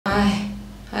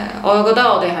我覺得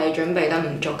我哋係準備得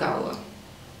唔足夠啊。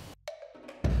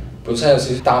本身有少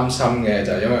少擔心嘅，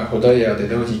就係因為好多嘢我哋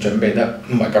都好似準備得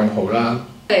唔係咁好啦。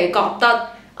你哋覺得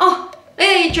哦，你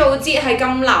哋做節係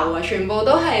咁流啊，全部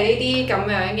都係呢啲咁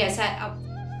樣嘅 set up。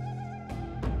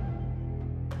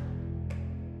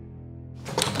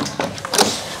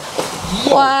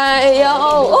喂有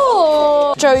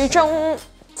哦，最終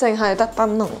淨係得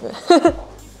燈籠嘅。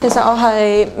其實我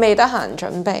係未得閒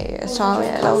準備嘅，所有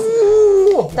嘢都。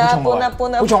等下搬啦，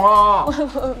搬啦，好重啊！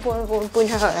搬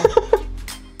出去。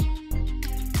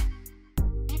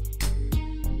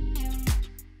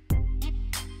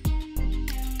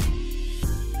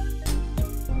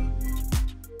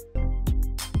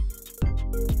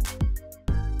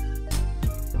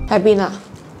喺邊啊？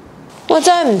我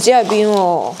真係唔知喺邊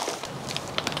喎。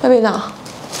喺邊啊？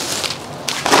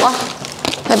哇！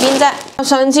喺邊啫？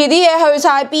上次啲嘢去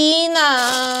晒邊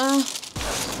啊？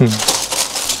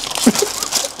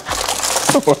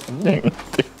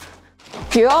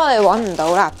如果我哋揾唔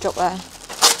到蠟燭咧，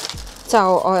就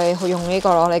我哋用呢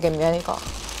個咯。你記唔記得呢個？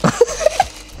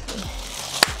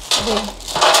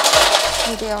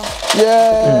呢啲咯。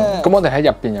咁我哋喺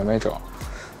入邊有咩做？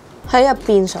喺入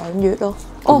邊賞月咯。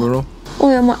哦，我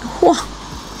有買哇！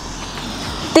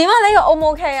點啊？呢個 O 唔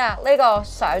OK 啊？呢個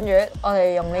賞月，我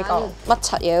哋用呢個乜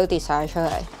柒嘢都跌晒出嚟。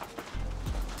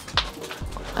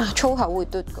啊，粗口會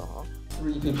嘟噶。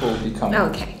Three people become.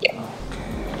 Okay.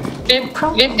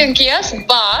 We think yes,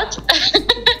 but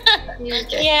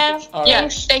yeah.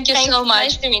 Yes. Thank you so much.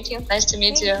 Nice to meet you. Nice to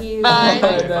meet you. Bye.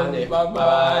 Bye.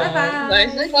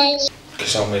 Bye. 其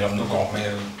實我未諗到講咩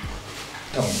咯，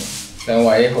同兩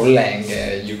位好靚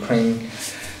嘅 Ukraine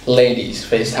ladies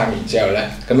FaceTime 完之後咧，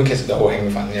咁其實都好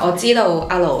興奮嘅。我知道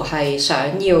阿盧係想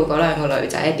要嗰兩個女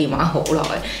仔嘅電話好耐，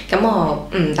咁我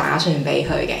唔打算俾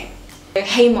佢嘅，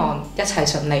希望一切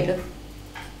順利啦。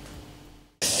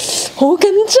好緊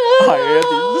張。係啊，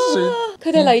點算？佢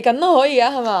哋嚟緊咯，可以啊，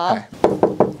係嘛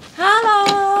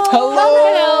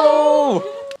 ？Hello.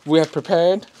 We have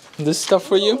prepared this stuff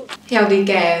for you. 有啲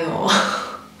驚喎，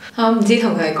我唔知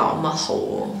同佢哋講乜好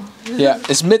喎。Yeah,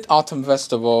 it's Mid-Autumn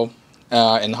Festival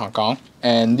in Hong Kong,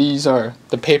 and these are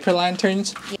the paper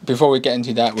lanterns. Before we get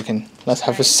into that, let's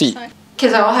have a seat. 其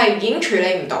實我係已經處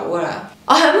理唔到㗎啦，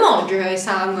我係咁望住佢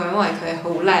三個，因為佢哋好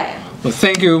靚。Well,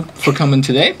 thank you for coming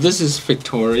today. This is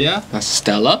Victoria, that's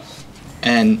Stella,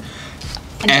 and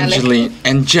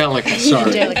Angelica.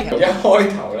 Sorry. 一開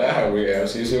頭咧係會有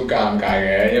少少尷尬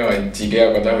嘅，因為自己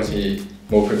又覺得好似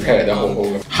冇 prepare 得好好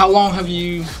咁。How long have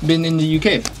you been in the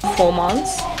UK? 4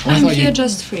 months. I'm here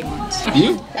just 3 months.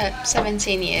 You?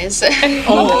 17 years.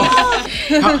 Oh.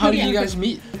 How did you guys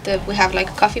meet? We have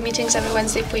like coffee meetings every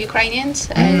Wednesday for Ukrainians,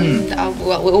 and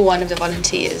we're one of the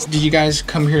volunteers. Did you guys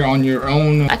come here on your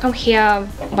own? I come here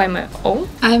by my own.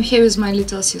 I'm here with my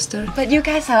little sister. But you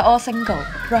guys are all single,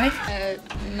 right?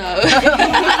 No.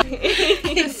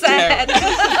 It's sad.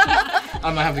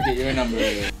 I might have to get your number.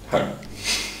 係。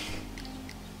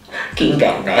幾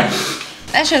尷尬。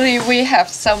Actually, we have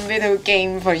some little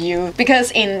game for you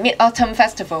because in Mid-Autumn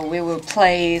Festival we will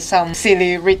play some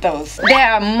silly riddles.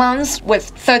 There are months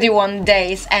with 31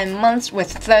 days and months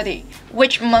with 30.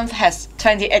 Which month has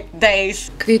 28 days?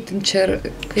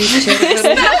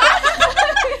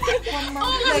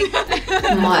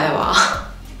 唔係話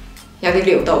有啲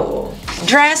料到喎。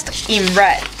Dressed in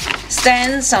red,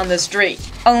 stands on the street,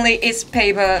 only eats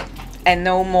paper and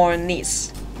no more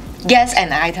needs. Guess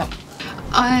an item.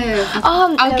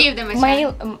 I'll give them a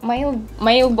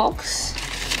mailbox.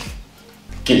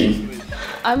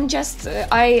 I'm just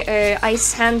I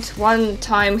sent one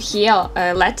time here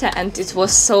a letter and it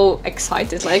was so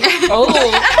excited like oh.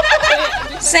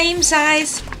 Same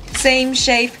size, same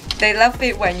shape. They love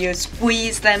it when you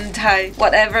squeeze them tight.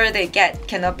 Whatever they get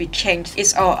cannot be changed.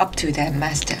 It's all up to their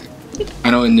master.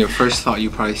 I know in your first thought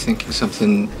you're probably thinking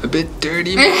something a bit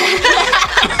dirty.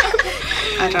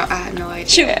 I have no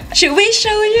idea. Should we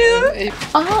show you?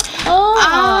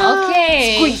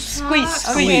 Okay. Squeeze.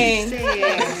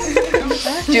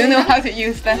 Do you know how to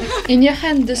use that? In your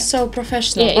hand is so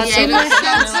professional. Yeah,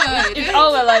 it's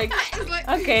all like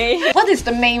okay. What is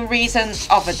the main reason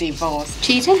of a divorce?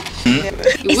 Cheating?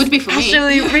 It would be for me.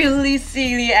 Actually, really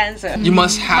silly answer. You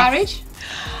must have Marriage?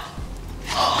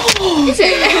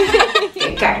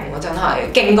 幾勁喎，真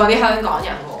係勁過啲香港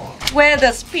人喎。Where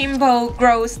does pimple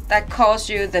grows that cause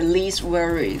you the least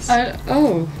worries?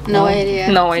 No idea.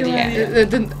 No idea.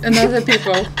 Another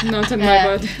people, not in my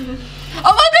body.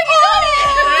 Oh my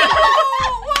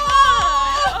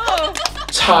god!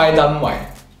 猜燈謎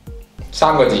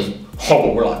3個字，好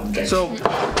難勁。So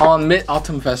on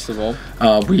Mid-Autumn Festival,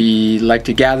 we like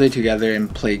to gather together and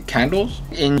play candles.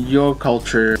 In your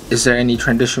culture, Is there any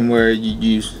tradition where you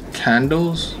use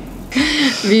candles?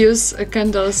 We use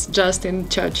candles just in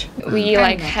church. We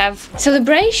like have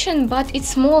celebration, but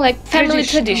it's more like family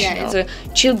tradition. Yeah. The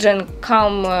children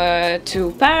come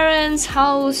to parents'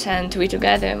 house and we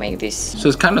together make this. So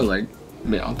it's kind of like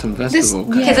Mid-Autumn Festival.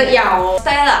 其實由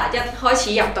Stella 一開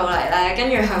始入到嚟咧，跟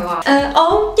住佢話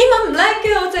我英文唔叻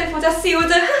嘅，我淨係負責笑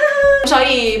啫，所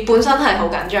以本身係好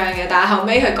緊張嘅。但係後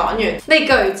尾佢講完呢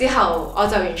句之後，我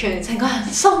就完全成個人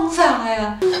鬆晒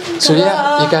啊！ So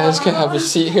yeah, you guys can have a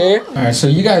seat here. Alright, so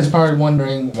you guys are probably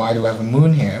wondering why do we have a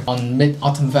moon here? On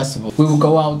Mid-Autumn Festival, we will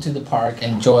go out to the park,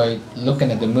 enjoy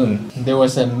looking at the moon. There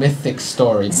was a mythic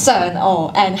story. 嫦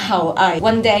娥 and 后羿.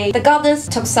 One day, the goddess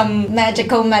took some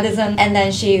magical medicine and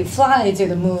then she fly to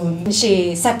the moon.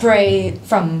 She separated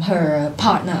from her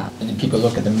partner. And people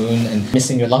look at the moon and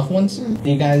missing your loved ones. Do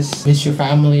you guys miss your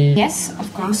family? Yes,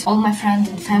 of course. All my friends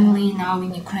and family now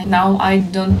in Ukraine. Now I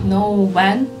don't know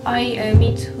when I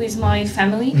meet with my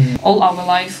family. All our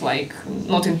life like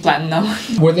not in plan now.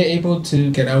 Were they able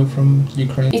to get out from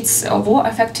Ukraine? It's a war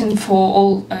affecting for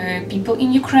all people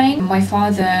in Ukraine. My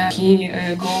father, he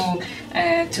go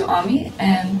to army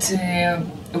and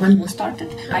when we started,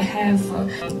 I have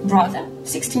a brother,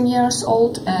 16 years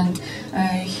old, and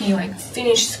he like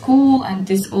finished school and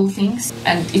these all things.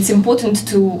 And it's important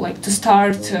to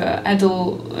start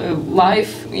adult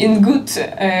life in good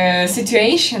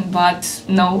situation, but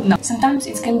no. Sometimes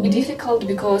it can be difficult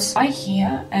because I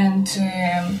here and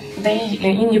they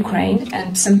in Ukraine,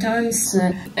 and sometimes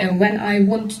when I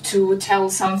want to tell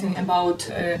something about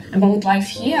life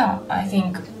here, I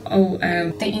think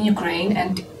they in Ukraine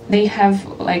and they have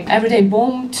like everyday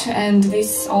bombed and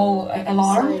this all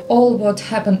alarm. All what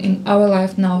happened in our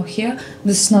life now here,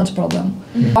 this is not a problem.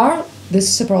 This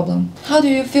is a problem. How do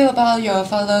you feel about your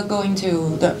father going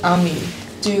to the army?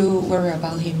 Do you worry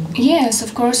about him? Yes,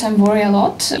 of course, I'm worried a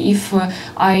lot. If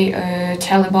I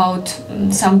tell about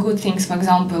some good things, for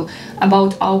example,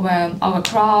 about our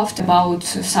craft, about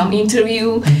some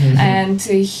interview, and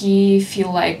he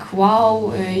feel like,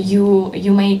 wow, you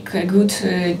make a good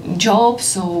job,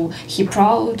 so he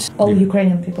proud. All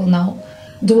Ukrainian people now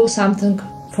do something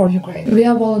for Ukraine. We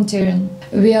are volunteering.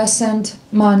 We are sent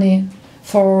money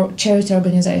for charity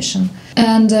organization.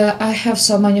 And I have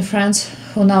so many friends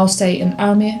who now stay in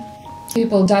army.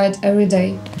 People died every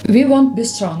day. We won't be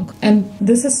strong. And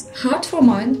this is hard for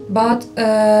mine, but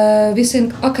we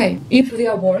think, okay, if we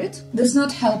are worried, this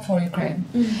not help for Ukraine.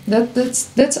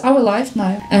 That's our life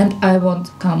now, and I won't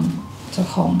come to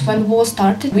home. When war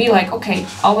started, we like, okay,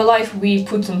 our life we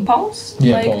put on pause,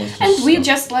 Pause. and we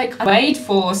just like wait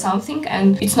for something,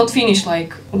 and it's not finished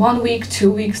like 1 week,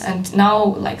 2 weeks, and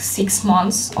now like 6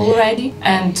 months already,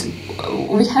 and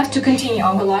we have to continue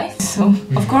our life. So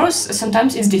of course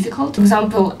sometimes it's difficult. For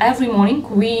example, every morning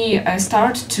we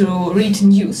start to read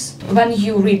news. When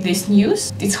you read this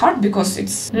news, it's hard because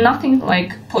it's nothing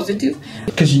like positive.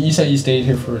 Because you said you stayed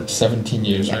here for 17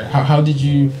 years, right? How did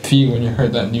you feel when you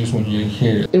heard that news when you were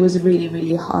here? It was really,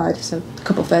 really hard. So a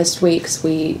couple of first weeks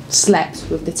we slept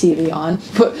with the TV on,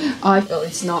 but I feel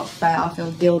it's not fair. I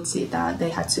feel guilty that they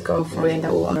had to go through in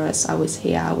the war. Whereas I was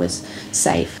here, I was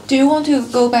safe. Do you want to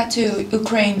go back to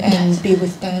Ukraine and be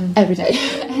with them? Every day,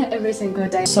 every single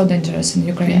day. So dangerous in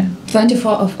Ukraine.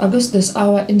 24th of August is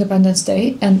our Independence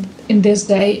Day, and in this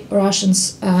day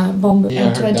Russians bombed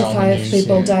and 25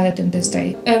 people died in this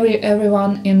day.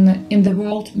 Everyone in the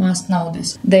world must know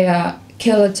this. They are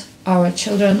killed our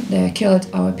children, they killed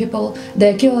our people,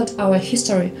 they killed our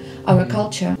history, our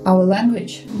culture, our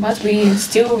language. But we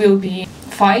still will be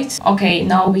fight. Okay,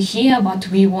 now we're here, but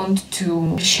we want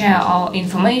to share our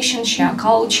information, share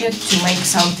culture, to make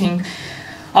something,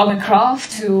 our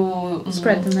craft, to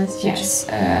Spread the message. Yes,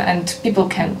 and people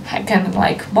can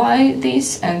like buy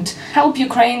this and help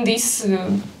Ukraine this.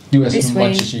 Do as This much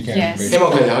way, as you can. yes. 希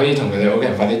望佢哋可以同佢哋屋企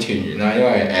人快啲團圓啦，因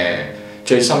為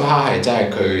最深刻係真係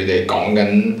佢哋講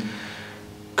緊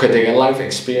佢哋嘅 life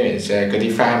experience 嗰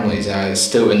啲 families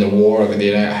still in the war 嗰啲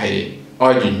咧係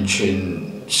我係完全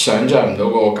想像唔到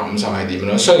嗰個感受係點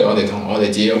咯。雖然我哋同我哋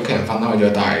自己屋企人分開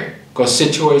咗，但係個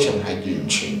situation 係完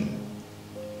全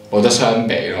冇得相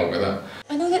比咯，我覺得。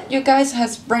I know that you guys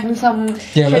has bring some.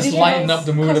 Yeah, let's lighten up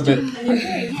the mood a bit.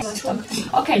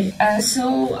 Okay,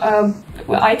 so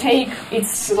I take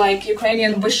it's like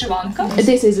Ukrainian vyshivanka.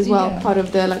 This is as well part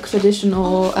of the like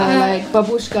traditional like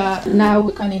babushka. Now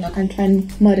we kind of can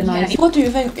trend modernize. What do you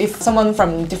think if someone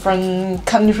from different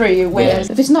country wears?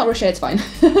 If it's not Russia, it's fine.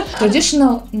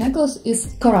 Traditional necklace is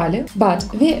korali, but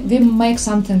we make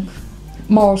something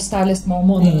more stylish, more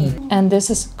modern. And this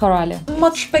is korali.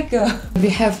 Much bigger. We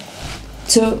have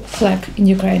two flags in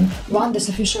Ukraine. One is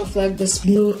official flag, this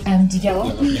blue and yellow.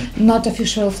 Not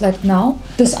official flag now.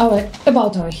 This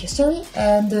about our history,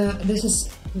 and this is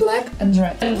black and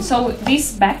red. And so this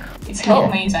bag, it's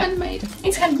handmade. Handmade.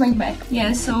 It's handmade bag.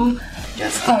 Yeah. So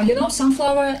just You know,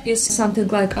 sunflower is something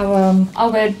like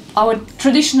our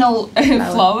traditional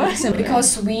flower because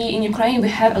we in Ukraine we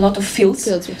have a lot of fields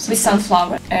with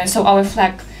sunflower. So our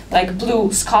flag like blue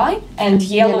sky and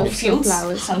yellow fields,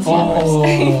 sunflowers.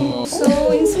 Oh.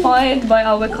 So inspired by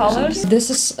our colors. this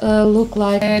is look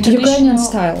like Ukrainian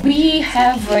style. We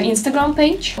have an Instagram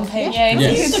page. Yeah,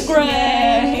 Yes.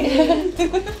 Instagram.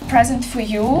 Present for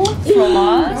you from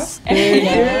us.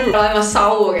 我喺我收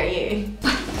喎竟然。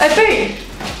不如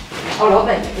我攞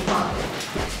嚟影翻。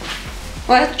我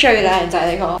覺得最靚就係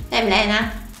呢個，靚唔靚啊？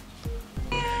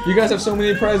 You guys have so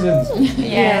many presents.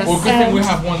 Yes. Well, good thing we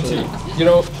have one too. You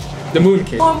know, the moon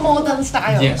cake. More modern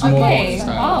style. Yes, more Okay. modern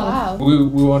style.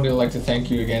 We want to like to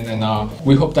thank you again, and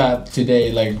we hope that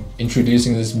today, like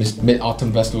introducing this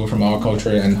Mid-Autumn Festival from our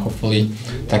culture, and hopefully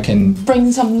that can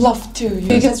Bring some love to you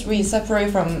because we separate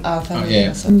from our family.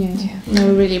 yeah. So. We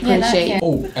really appreciate it.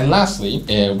 Oh, and lastly,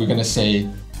 we're gonna say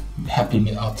Happy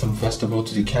Mid-Autumn Festival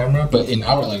to the camera, but in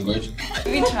our language,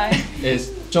 We try. is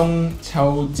中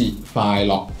秋節快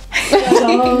樂。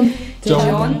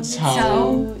中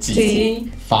秋節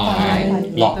快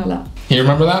樂。Can you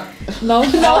remember that? No.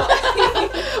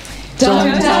 中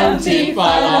秋節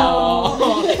快樂。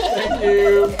Thank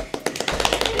you.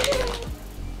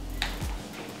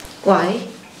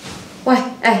 喂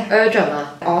，urgent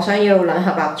啊！我想要2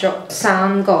盒蠟燭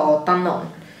，3個燈籠，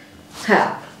係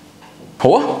啊。好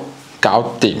啊，搞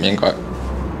掂應該。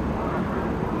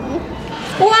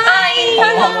喂，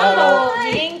香港嗰度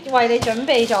已經為你準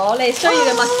備咗你需要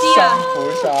嘅物資啊！辛苦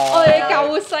晒。我哋嘅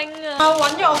救星啊！我揾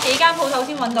咗我幾間鋪頭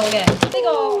先揾到嘅，呢個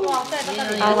哇真係不得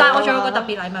了！但係我仲有個特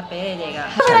別禮物俾你哋㗎。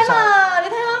睇下，你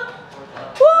睇下，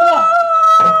哇！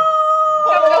夠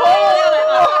唔夠好呢個禮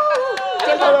物？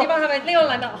點啊？係咪呢個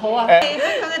禮物好啊？香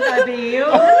港嘅代表。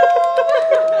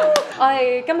我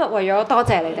哋今日為咗多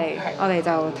謝你哋，我哋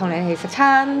就同你哋食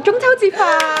餐中秋節飯。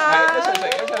一齊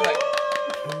食。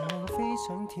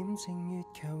想恬靜月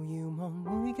球遙望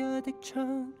每家的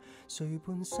窗，誰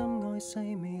伴心愛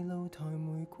細味露台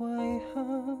玫瑰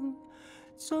香，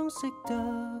裝飾得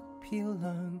漂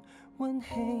亮，溫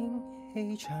馨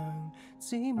氣場，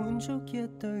只滿足一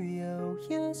對又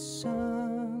一雙。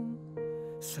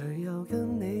誰又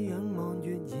跟你仰望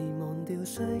月兒忘掉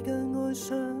世間哀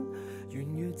傷，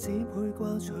圓月只配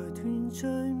掛在團聚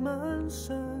晚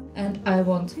上。And I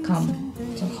won't come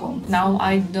to home. Now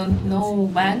I don't know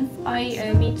when I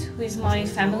meet with my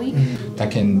family. That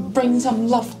can Bring some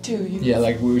love to you yeah,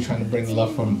 like we were trying to bring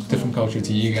love from different culture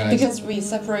to you guys. because we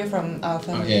separate from our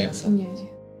family. yeah. Also.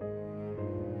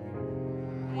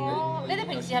 你哋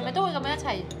平時係咪都會咁樣一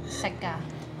齊食㗎？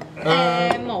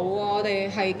冇啊，我哋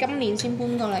係今年先搬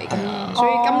過嚟㗎嘛，所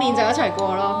以今年就一齊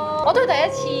過咯。我都第一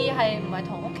次係唔係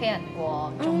同屋企人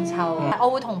過中秋，我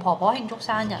會同婆婆慶祝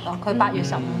生日咯。佢8月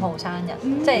15號生日，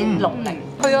即係農曆。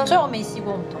係啊，所以我未試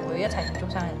過唔同佢一齊慶祝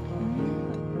生日。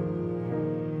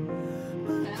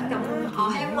咁我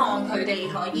希望佢哋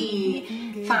可以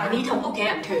快啲同屋企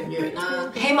人團圓啦。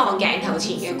希望鏡頭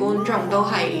前嘅觀眾都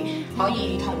係可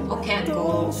以同屋企人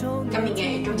過今年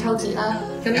嘅中秋節啦。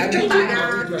咁祝大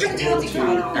家中秋節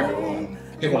快樂！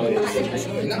希望你哋一齊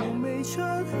去啦。未出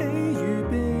起預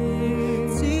備，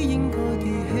只應該記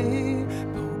起，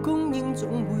蒲公英總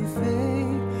會飛，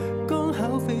剛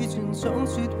巧飛進撞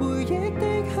絕回憶的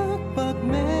黑白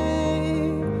美，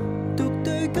獨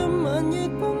對今晚月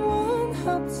半彎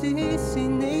恰似是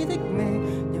你的眉，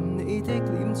任你的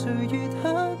臉隨月黑